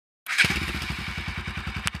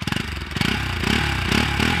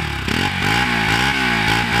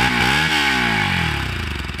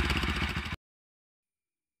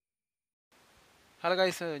Hello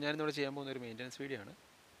guys, ഞാനിന്നിവിടെ ചെയ്യാൻ പോകുന്ന ഒരു മെയിൻ്റനൻസ് വീഡിയോ ആണ്.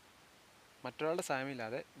 മറ്റൊരാളുടെ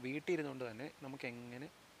സഹായമില്ലാതെ വീട്ടിൽ ഇരുന്നുകൊണ്ട് തന്നെ നമുക്ക് എങ്ങനെ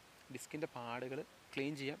ഡിസ്കിൻ്റെ പാടുകൾ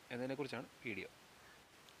ക്ലീൻ ചെയ്യാം എന്നതിനെക്കുറിച്ചാണ് വീഡിയോ.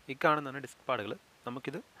 ഈ കാണുന്നതാണ് ഡിസ്ക് പാടുകൾ.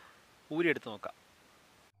 നമുക്കിത് ഊരിയെടുത്ത് നോക്കാം.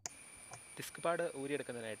 ഡിസ്ക് പാഡ്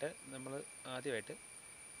ഊരിയെടുക്കുന്നതിനായിട്ട് നമ്മൾ ആദ്യമായിട്ട്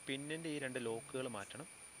പിന്നിൻ്റെ ഈ രണ്ട് ലോക്കുകൾ മാറ്റണം.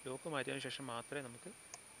 ലോക്ക് മാറ്റിയതിന് ശേഷം മാത്രമേ നമുക്ക്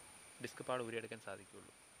ഡിസ്ക് പാഡ് ഊരിയെടുക്കാൻ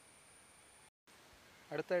സാധിക്കുകയുള്ളൂ.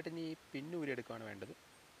 അടുത്തായിട്ട് ഇനി ഈ പിന്ന് ഊരിയെടുക്കുകയാണ് വേണ്ടത്.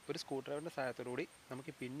 ഒരു സ്ക്രൂ ഡ്രൈവറിൻ്റെ സഹായത്തോടുകൂടി നമുക്ക്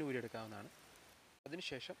ഈ പിന്ന് ഊരിയെടുക്കാവുന്നതാണ്.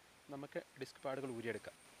 അതിനുശേഷം നമുക്ക് ഡിസ്ക് പാഡുകൾ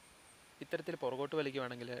ഊരിയെടുക്കാം. ഇത്തരത്തിൽ പുറകോട്ട്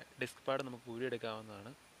വലിക്കുകയാണെങ്കിൽ ഡിസ്ക് പാഡ് നമുക്ക്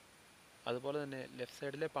ഊരിയെടുക്കാവുന്നതാണ്. അതുപോലെ തന്നെ ലെഫ്റ്റ്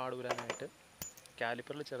സൈഡിലെ പാഡ് ഊരാനായിട്ട്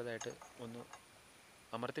കാലിപ്പറിൽ ചെറുതായിട്ട് ഒന്ന്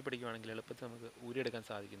അമർത്തി പിടിക്കുകയാണെങ്കിൽ എളുപ്പത്തിൽ നമുക്ക് ഊരിയെടുക്കാൻ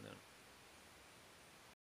സാധിക്കുന്നതാണ്.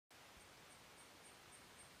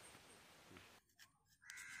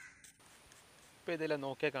 ഇപ്പോൾ ഇതിൽ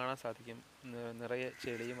നോക്കിയാൽ കാണാൻ സാധിക്കും, നിറയെ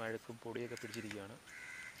ചെളിയും അഴുക്കും പൊടിയൊക്കെ പിടിച്ചിരിക്കുകയാണ്.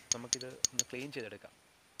 നമുക്കിത് ഒന്ന് ക്ലീൻ ചെയ്തെടുക്കാം.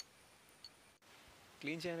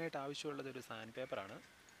 ക്ലീൻ ചെയ്യാനായിട്ട് ആവശ്യമുള്ളത് ഒരു സാൻഡ് പേപ്പറാണ്.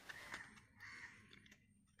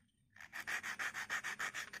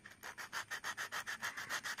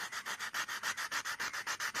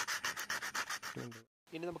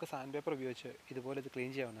 ഇനി നമുക്ക് സാൻഡ് പേപ്പർ ഉപയോഗിച്ച് ഇതുപോലെ ഇത്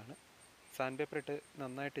ക്ലീൻ ചെയ്യാവുന്നതാണ്. സാൻഡ് പേപ്പർ ഇട്ട്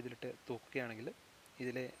നന്നായിട്ട് ഇതിലിട്ട് തൂക്കുകയാണെങ്കിൽ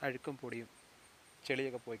ഇതിലെ അഴുക്കും പൊടിയും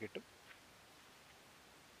ചെളിയൊക്കെ പോയി കിട്ടും.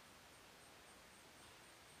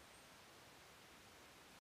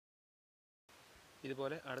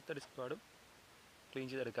 ഇതുപോലെ അടുത്ത ഡിസ്ക് പാഡും ക്ലീൻ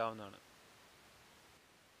ചെയ്തെടുക്കാവുന്നതാണ്.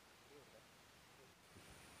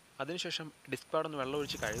 അതിനുശേഷം ഡിസ്ക് പാഡൊന്ന്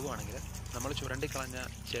വെള്ളമൊഴിച്ച് കഴുകുവാണെങ്കിൽ നമ്മൾ ചുരണ്ടിക്കളഞ്ഞ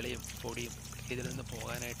ചെളിയും പൊടിയും ഇതിൽ നിന്ന്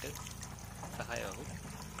പോകാനായിട്ട് സഹായമാകും.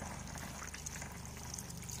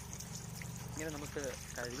 ഇങ്ങനെ നമുക്ക്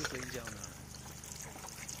കഴുകി ക്ലീൻ ചെയ്യാവുന്നതാണ്.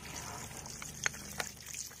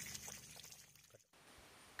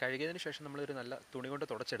 കഴുകിയതിന് ശേഷം നമ്മളൊരു നല്ല തുണി കൊണ്ട്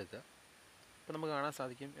തുടച്ചെടുക്കുക. അപ്പോൾ നമുക്ക് കാണാൻ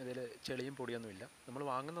സാധിക്കും ഇതിൽ ചെളിയും പൊടിയൊന്നുമില്ല. നമ്മൾ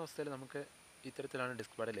വാങ്ങുന്ന അവസ്ഥയിൽ നമുക്ക് ഇത്തരത്തിലാണ്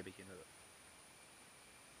ഡിസ്ക് പാഡ് ലഭിക്കുന്നത്.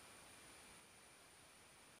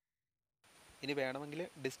 ഇനി വേണമെങ്കിൽ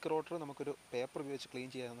ഡിസ്ക് റോട്ടർ നമുക്കൊരു പേപ്പർ ഉപയോഗിച്ച് ക്ലീൻ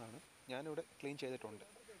ചെയ്യാവുന്നതാണ്. ഞാനിവിടെ ക്ലീൻ ചെയ്തിട്ടുണ്ട്.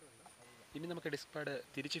 ഇനി നമുക്ക് ഡിസ്ക് പാഡ്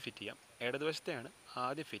തിരിച്ച് ഫിറ്റ് ചെയ്യാം. ഇടതുവശത്തെയാണ്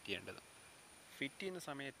ആദ്യം ഫിറ്റ് ചെയ്യേണ്ടത്. ഫിറ്റ് ചെയ്യുന്ന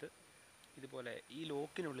സമയത്ത് ഇതുപോലെ ഈ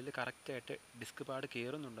ലോക്കിനുള്ളിൽ കറക്റ്റായിട്ട് ഡിസ്ക് പാഡ്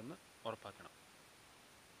കയറുന്നുണ്ടെന്ന് ഉറപ്പാക്കണം.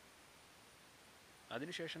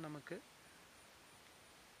 അതിനുശേഷം നമുക്ക്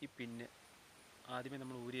ഈ പിന്ന് ആദ്യമേ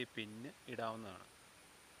നമ്മൾ ഊരിയ പിന്ന് ഇടാവുന്നതാണ്.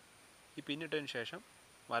 ഈ പിന്നിട്ടതിന് ശേഷം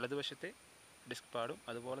വലതുവശത്തെ ഡിസ്ക് പാഡും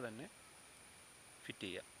അതുപോലെ തന്നെ ഫിറ്റ്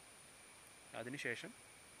ചെയ്യുക. അതിനുശേഷം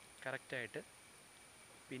കറക്റ്റായിട്ട്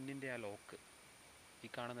പിന്നിൻ്റെ ആ ലോക്ക്, ഈ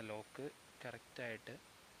കാണുന്ന ലോക്ക് കറക്റ്റായിട്ട്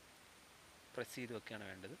പ്രസ് ചെയ്ത് വെക്കുകയാണ്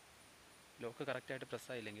വേണ്ടത്. ലോക്ക് കറക്റ്റായിട്ട്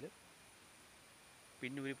പ്രസ്സായില്ലെങ്കിൽ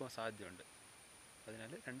പിന്നൂരി പോകാൻ സാധ്യതയുണ്ട്.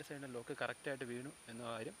 അതിനാൽ രണ്ട് സൈഡിലും ലോക്ക് കറക്റ്റായിട്ട് വീണു എന്ന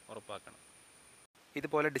കാര്യം ഉറപ്പാക്കണം.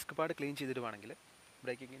 ഇതുപോലെ ഡിസ്ക് പാഡ് ക്ലീൻ ചെയ്തിടുവാണെങ്കിൽ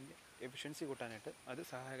ബ്രേക്കിങ്ങിൻ്റെ എഫിഷ്യൻസി കൂട്ടാനായിട്ട് അത്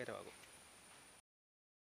സഹായകരമാകും.